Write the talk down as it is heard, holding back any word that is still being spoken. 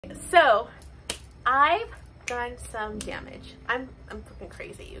So I've done some damage. I'm freaking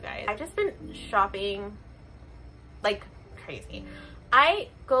crazy, you guys. I've just been shopping like crazy. I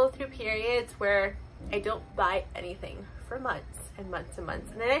go through periods where I don't buy anything for months and months and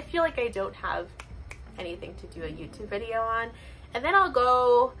months, and then I feel like I don't have anything to do a YouTube video on, and then I'll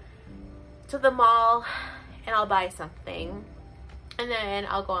go to the mall and I'll buy something, and then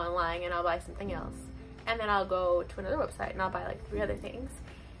I'll go online and I'll buy something else, and then I'll go to another website and I'll buy like 3 other things,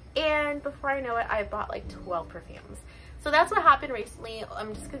 and before I know it, I bought like 12 perfumes. So that's what happened recently.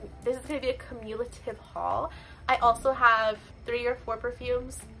 This is gonna be a cumulative haul. I also have 3 or 4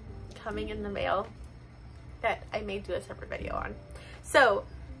 perfumes coming in the mail that I may do a separate video on. So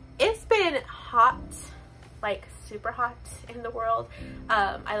it's been hot, like super hot in the world.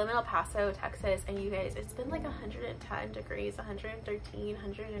 I live in El Paso, Texas, and you guys, it's been like 110 degrees, 113,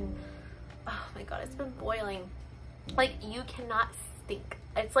 100 and oh my god, it's been boiling. Like, you cannot stink.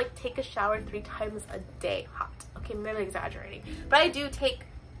 It's like take a shower 3 times a day hot. Okay, maybe exaggerating, but I do take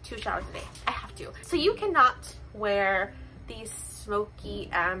 2 showers a day. I have to. So you cannot wear these smoky,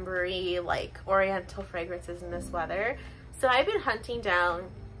 ambery, like oriental fragrances in this weather. So I've been hunting down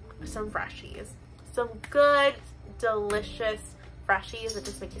some freshies, some good, delicious freshies that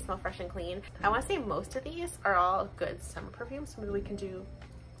just make you smell fresh and clean. I want to say most of these are all good summer perfumes. Maybe we can do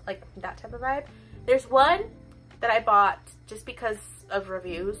like that type of vibe. There's one that I bought just because of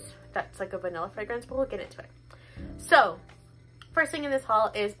reviews that's like a vanilla fragrance, but we'll get into it. So first thing in this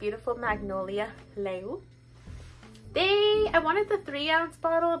haul is Beautiful Magnolia Leu. I wanted the 3-ounce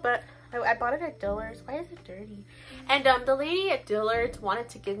bottle, but I bought it at Dillard's. Why is it dirty? And the lady at Dillard's wanted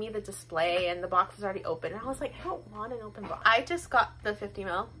to give me the display, and the box was already open. And I was like, I don't want an open box. I just got the 50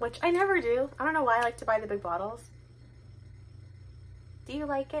 ml, which I never do. I don't know why I like to buy the big bottles. Do you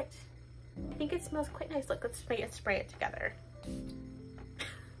like it? I think it smells quite nice. Look, let's spray it together.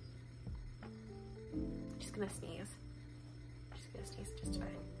 Just gonna sneeze. Just gonna sneeze just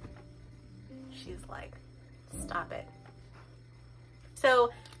fine. She's like, stop it.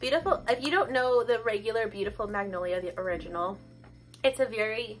 So Beautiful, if you don't know the regular Beautiful Magnolia, the original, it's a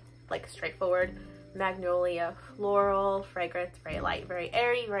very like straightforward magnolia floral fragrance, very light, very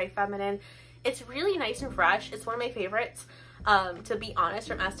airy, very feminine. It's really nice and fresh. It's one of my favorites. To be honest,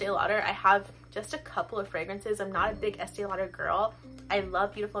 from Estee Lauder, I have just a couple of fragrances. I'm not a big Estee Lauder girl. I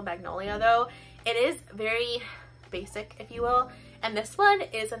love Beautiful Magnolia though. It is very basic, if you will, and this one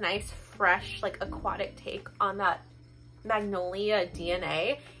is a nice, fresh, like aquatic take on that magnolia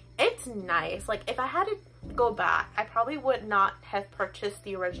DNA. It's nice. Like, if I had to go back, I probably would not have purchased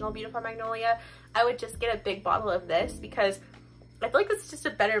the original Beautiful Magnolia. I would just get a big bottle of this because I feel like it's just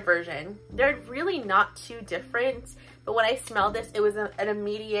a better version. They're really not too different, but when I smelled this, it was an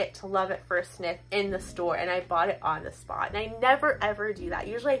immediate love at first sniff in the store, and I bought it on the spot. And I never ever do that.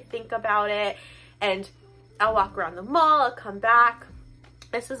 Usually I think about it and I'll walk around the mall, I'll come back.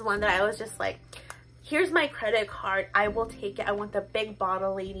 This is one that I was just like, here's my credit card, I will take it. I want the big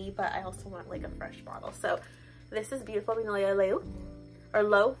bottle, lady, but I also want like a fresh bottle. So this is Beautiful Magnolia Leu, or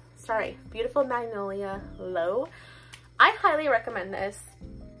Low, sorry, Beautiful Magnolia Low. I highly recommend this.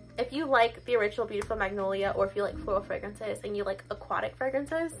 If you like the original Beautiful Magnolia, or if you like floral fragrances and you like aquatic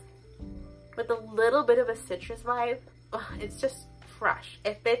fragrances with a little bit of a citrus vibe, it's just fresh.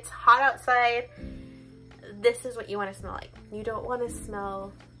 If it's hot outside, this is what you want to smell like. You don't want to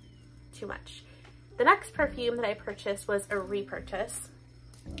smell too much. The next perfume that I purchased was a repurchase.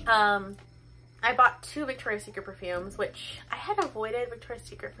 I bought 2 Victoria's Secret perfumes, which I had avoided Victoria's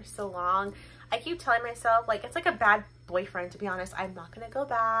Secret for so long. I keep telling myself, like, it's like a bad boyfriend, to be honest. I'm not gonna go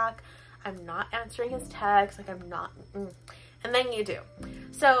back. I'm not answering his texts. Like, I'm not. And then you do.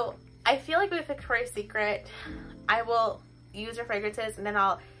 So I feel like with Victoria's Secret, I will use their fragrances and then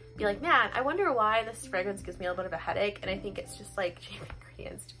I'll be like, man, I wonder why this fragrance gives me a little bit of a headache. And I think it's just like cheap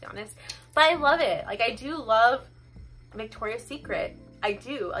ingredients, to be honest. But I love it. Like, I do love Victoria's Secret. I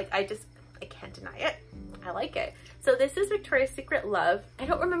do. Like, I can't deny it. I like it. So this is Victoria's Secret Love. I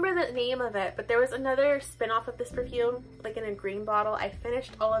don't remember the name of it, but there was another spin-off of this perfume, like in a green bottle. I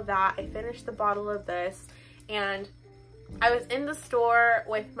finished all of that. I finished the bottle of this, and I was in the store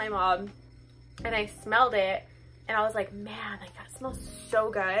with my mom and I smelled it and I was like, man, like, that smells so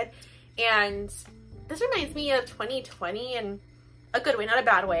good. And this reminds me of 2020 in a good way, not a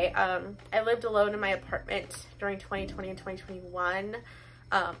bad way. I lived alone in my apartment during 2020 and 2021.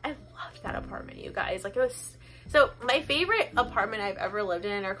 I loved that apartment, you guys. Like, it was, so my favorite apartment I've ever lived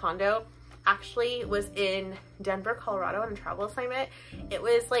in or condo actually was in Denver, Colorado on a travel assignment. It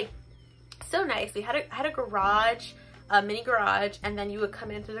was like so nice. We had a garage. a mini garage, and then you would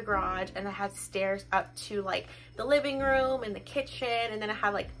come into the garage and it had stairs up to like the living room and the kitchen, and then it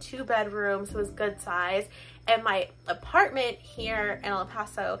had like 2 bedrooms, so it was good size. And my apartment here in El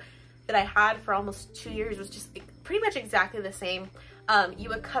Paso that I had for almost 2 years was just pretty much exactly the same. You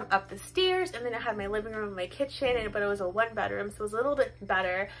would come up the stairs, and then it had my living room and my kitchen, but it was a 1 bedroom, so it was a little bit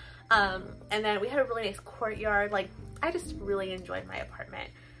better. And then we had a really nice courtyard. Like, I just really enjoyed my apartment,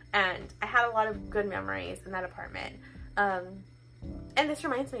 and I had a lot of good memories in that apartment. And this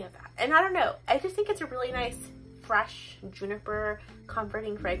reminds me of that. And I don't know, I just think it's a really nice, fresh, juniper,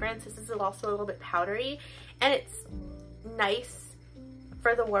 comforting fragrance. This is also a little bit powdery, and it's nice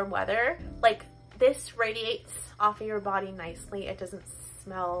for the warm weather. Like, this radiates off of your body nicely. It doesn't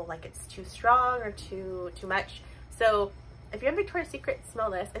smell like it's too strong or too much. So if you're in Victoria's Secret,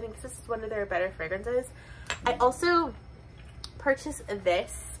 smell this. I think this is one of their better fragrances. I also purchased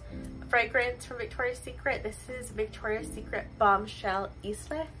this fragrance from Victoria's Secret. This is Victoria's Secret Bombshell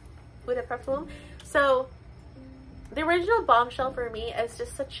Isle Eau de Parfum. So the original Bombshell for me is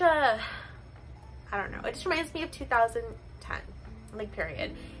just such a, I don't know, it just reminds me of 2010, like,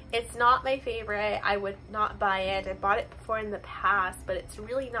 period. It's not my favorite. I would not buy it. I bought it before in the past, but it's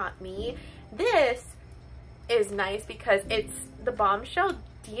really not me. This is nice because it's the Bombshell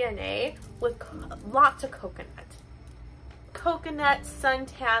DNA with lots of coconut. Coconut,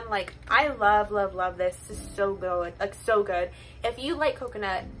 suntan, like, I love, love, love this. This is so good, like, so good. If you like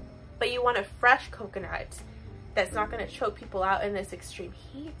coconut, but you want a fresh coconut that's not going to choke people out in this extreme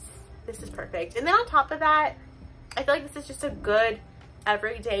heat, this is perfect. And then on top of that, I feel like this is just a good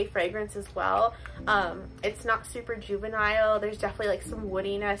everyday fragrance as well. It's not super juvenile. There's definitely like some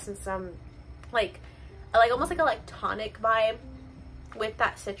woodiness and some like almost like a tonic vibe with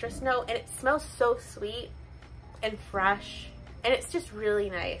that citrus note, and it smells so sweet and fresh, and it's just really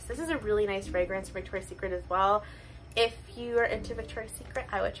nice. This is a really nice fragrance from Victoria's Secret as well. If you are into Victoria's Secret,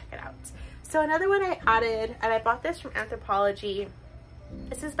 I would check it out. So another one I added, and I bought this from Anthropology.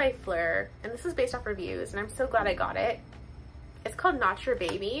 This is by Plur, and this is based off reviews, and I'm so glad I got it. It's called Not Your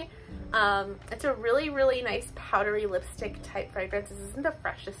Baby. It's a really, really nice powdery lipstick type fragrance. This isn't the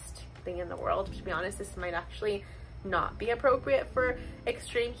freshest thing in the world. To be honest, this might actually not be appropriate for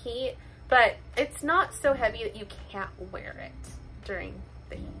extreme heat, but it's not so heavy that you can't wear it during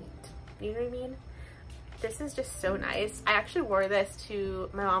the heat. You know what I mean? This is just so nice. I actually wore this to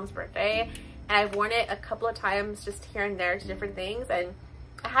my mom's birthday, and I've worn it a couple of times just here and there to different things, and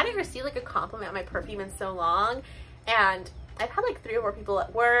I hadn't received like a compliment on my perfume in so long, and I've had like 3 or 4 people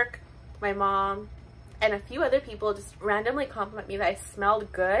at work, my mom, and a few other people just randomly compliment me that I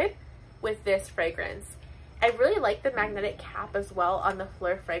smelled good with this fragrance. I really like the magnetic cap as well on the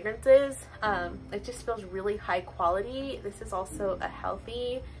Plur fragrances. It just feels really high quality. This is also a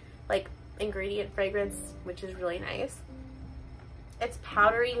healthy like ingredient fragrance, which is really nice. It's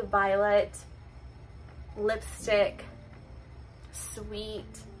powdery violet lipstick,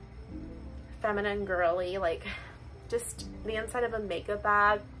 sweet, feminine, girly, like just the inside of a makeup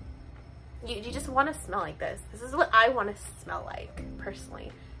bag. You just want to smell like this. This is what I want to smell like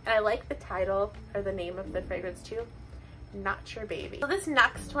personally. And I like the title or the name of the fragrance too, Not Your Baby. So this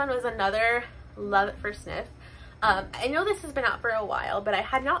next one was another Love at First Sniff. I know this has been out for a while, but I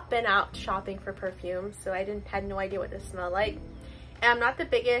had not been out shopping for perfume, so I had no idea what this smelled like. And I'm not the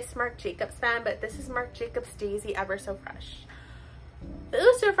biggest Marc Jacobs fan, but this is Marc Jacobs Daisy Ever So Fresh. The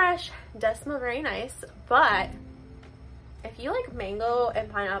Ever So Fresh does smell very nice, but if you like mango and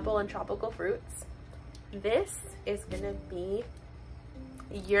pineapple and tropical fruits, this is gonna be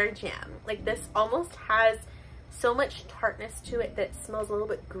your jam. Like, this almost has so much tartness to it that it smells a little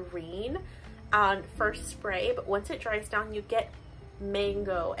bit green on first spray, but once it dries down, you get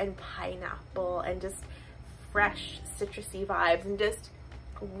mango and pineapple and just fresh citrusy vibes and just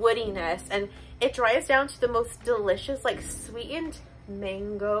woodiness, and it dries down to the most delicious like sweetened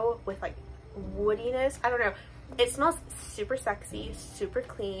mango with like woodiness. I don't know, it smells super sexy, super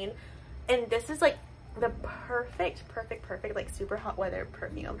clean, and this is like the perfect like super hot weather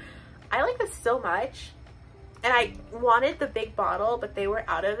perfume. I like this so much, and I wanted the big bottle, but they were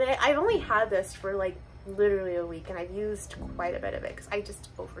out of it. I've only had this for like literally a week, and I've used quite a bit of it because I just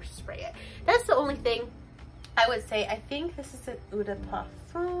overspray it. That's the only thing I would say. I think this is an eau de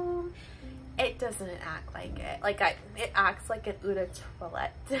parfum. It doesn't act like it. Like it acts like an eau de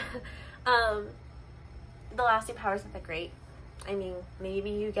toilette. The lasting power isn't that great. I mean, maybe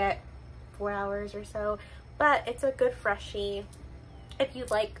you get 4 hours or so, but it's a good freshie. If you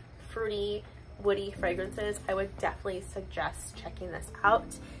like fruity, woody fragrances, I would definitely suggest checking this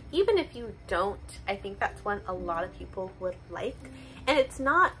out. Even if you don't, I think that's one a lot of people would like. And it's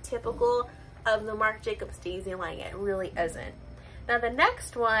not typical of the Marc Jacobs Daisy line. It really isn't. Now the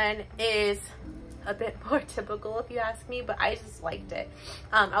next one is a bit more typical if you ask me, but I just liked it.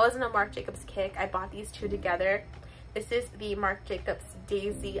 I was in a Marc Jacobs kick. I bought these two together. This is the Marc Jacobs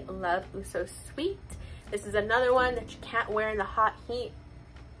Daisy Love Ooh So Sweet. This is another one that you can't wear in the hot heat,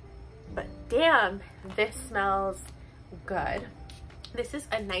 but damn, this smells good. This is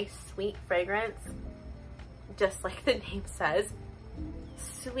a nice sweet fragrance, just like the name says.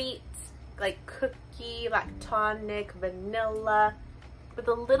 Sweet, like cookie, lactonic, vanilla, with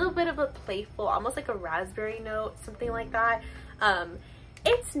a little bit of a playful, almost like a raspberry note, something like that.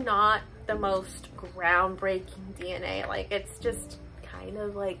 It's not the most groundbreaking DNA, like it's just kind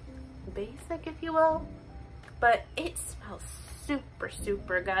of like basic, if you will, but it smells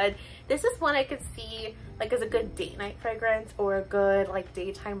super good. This is one I could see like as a good date night fragrance or a good like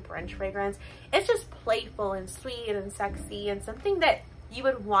daytime brunch fragrance. It's just playful and sweet and sexy and something that you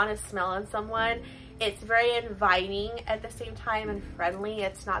would want to smell on someone. It's very inviting at the same time and friendly.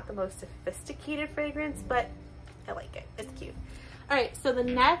 It's not the most sophisticated fragrance, but I like it. It's cute. All right, so the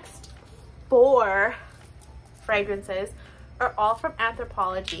next 4 fragrances are all from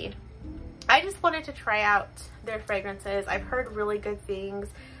Anthropology. I just wanted to try out their fragrances. I've heard really good things.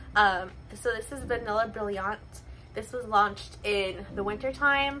 So this is Vanilla Brilliant. This was launched in the winter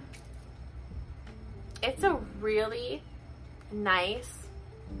time. It's a really nice,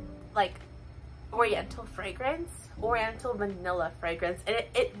 like, oriental fragrance, oriental vanilla fragrance, and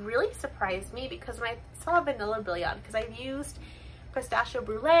it really surprised me because when I saw Vanilla Brilliant, because I've used Pistachio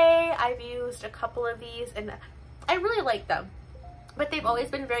Brulee, I've used a couple of these, and I really like them, but they've always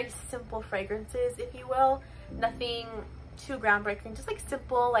been very simple fragrances, if you will. Nothing too groundbreaking, just like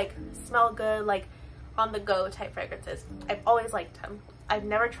simple, like smell good, like on the go type fragrances. I've always liked them. I've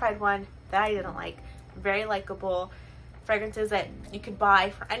never tried one that I didn't like. Very likable fragrances that you could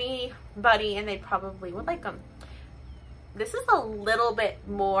buy for anybody and they probably would like them. This is a little bit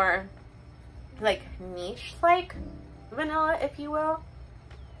more like niche, like vanilla, if you will.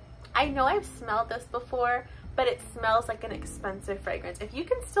 I know I've smelled this before, but it smells like an expensive fragrance. If you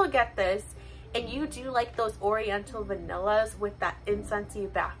can still get this and you do like those oriental vanillas with that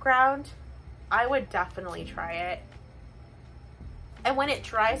incensey background, I would definitely try it. And when it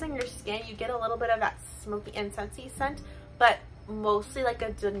dries on your skin, you get a little bit of that smoky incensey scent, but mostly like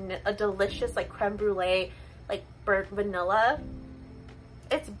a delicious like creme brulee, like burnt vanilla.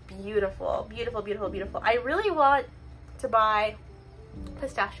 It's beautiful, beautiful, beautiful, beautiful. I really want to buy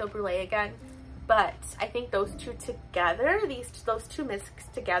Pistachio Brulee again, but I think those two together, those two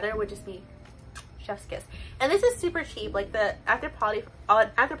mixed together would just be chef's kiss. And this is super cheap, like the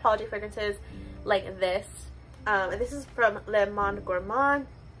Anthropology fragrances like this. This is from Le Monde Gourmand.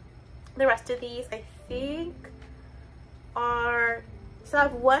 The rest of these I think are, so I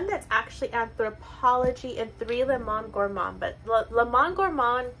have one that's actually Anthropology and 3 Le Monde Gourmand, but Le Monde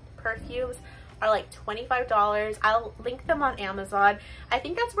Gourmand perfumes are like $25. I'll link them on Amazon. I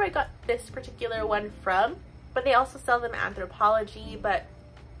think that's where I got this particular one from, but they also sell them at Anthropology, but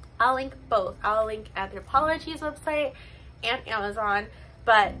I'll link both. I'll link Anthropology's website and Amazon,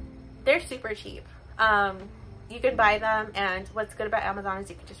 but they're super cheap. You can buy them, and what's good about Amazon is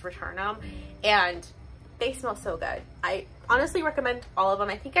you can just return them, and they smell so good. I honestly recommend all of them.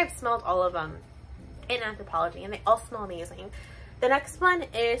 I think I've smelled all of them in Anthropology, and they all smell amazing. The next one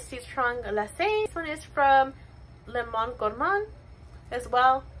is Citron Glacé. This one is from Le Monde Gourmand as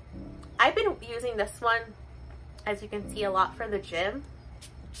well. I've been using this one, as you can see, a lot for the gym.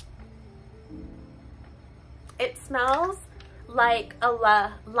 It smells like a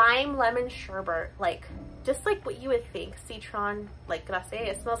lime lemon sherbet, like just like what you would think, citron like glacé.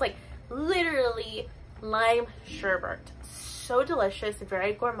 It smells like literally lime sherbet. So delicious,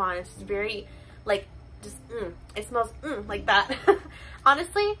 very gourmand. It's just very like just it smells like that.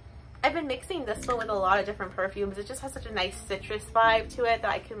 Honestly, I've been mixing this one with a lot of different perfumes. It just has such a nice citrus vibe to it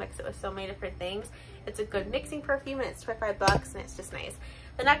that I can mix it with so many different things. It's a good mixing perfume, and it's $25 and it's just nice.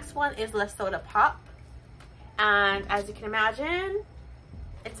 The next one is Le Soda Pop, and as you can imagine,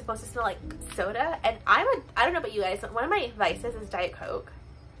 it's supposed to smell like soda, and I don't know about you guys, but one of my vices is Diet Coke.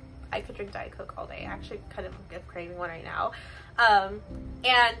 I could drink Diet Coke all day. I actually kind of am craving one right now.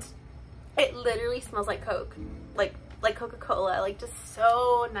 And it literally smells like Coke, like Coca-Cola, like just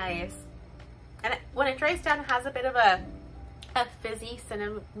so nice. And when it dries down, it has a bit of a fizzy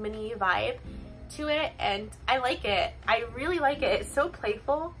cinnamony vibe to it, and I like it. I really like it. It's so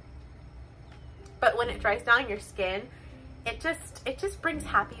playful, but when it dries down your skin, it just brings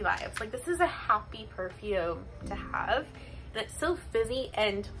happy vibes. Like, this is a happy perfume to have, and it's so fizzy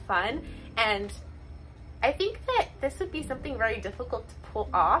and fun, and I think that this would be something very difficult to pull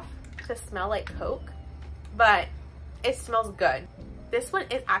off to smell like Coke, but it smells good. This one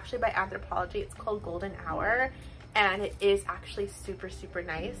is actually by Anthropology. It's called Golden Hour, and it is actually super, super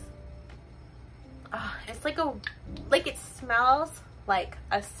nice. It's like it smells like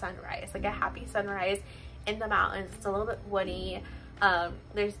a sunrise, like a happy sunrise in the mountains. It's a little bit woody.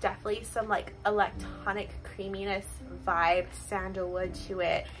 There's definitely some like electronic creaminess vibe, sandalwood to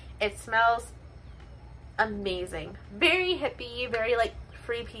it. It smells amazing. Very hippie, very like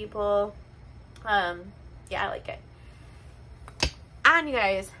free people. Yeah, I like it. And you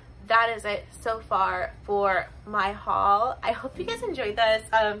guys, that is it so far for my haul. I hope you guys enjoyed this.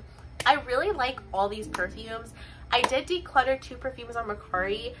 I really like all these perfumes. I did declutter 2 perfumes on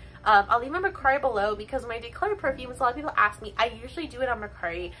Mercari. I'll leave my Mercari below because when I declutter perfumes, a lot of people ask me. I usually do it on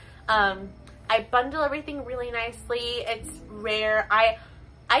Mercari. I bundle everything really nicely. It's rare. I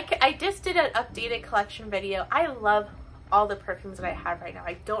just did an updated collection video. I love all the perfumes that I have right now.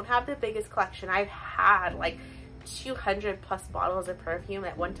 I don't have the biggest collection. I've had like 200 plus bottles of perfume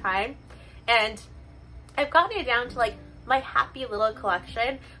at one time, and I've gotten it down to like my happy little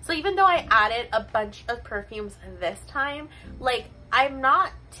collection. So even though I added a bunch of perfumes this time, like I'm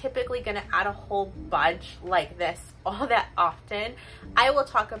not typically gonna add a whole bunch like this all that often. I will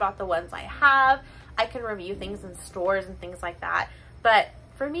talk about the ones I have. I can review things in stores and things like that. But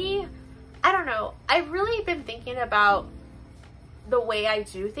for me, I don't know. I've really been thinking about the way I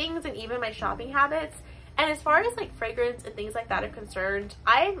do things and even my shopping habits. And as far as like fragrance and things like that are concerned,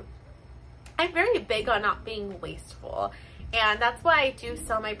 I'm very big on not being wasteful, and that's why I do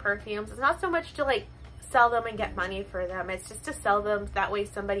sell my perfumes. It's not so much to like sell them and get money for them, it's just to sell them that way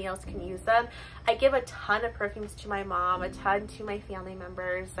somebody else can use them. I give a ton of perfumes to my mom, a ton to my family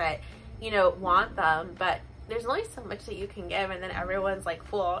members that, you know, want them, but there's only so much that you can give and then everyone's like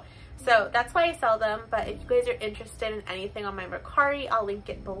full. So that's why I sell them. But if you guys are interested in anything on my Mercari, I'll link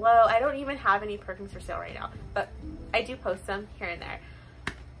it below. I don't even have any perfumes for sale right now, but I do post them here and there.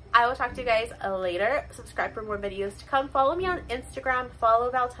 I will talk to you guys later. Subscribe for more videos to come. Follow me on Instagram. Follow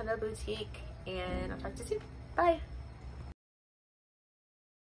Valtenda Boutique. And I'll talk to you soon. Bye.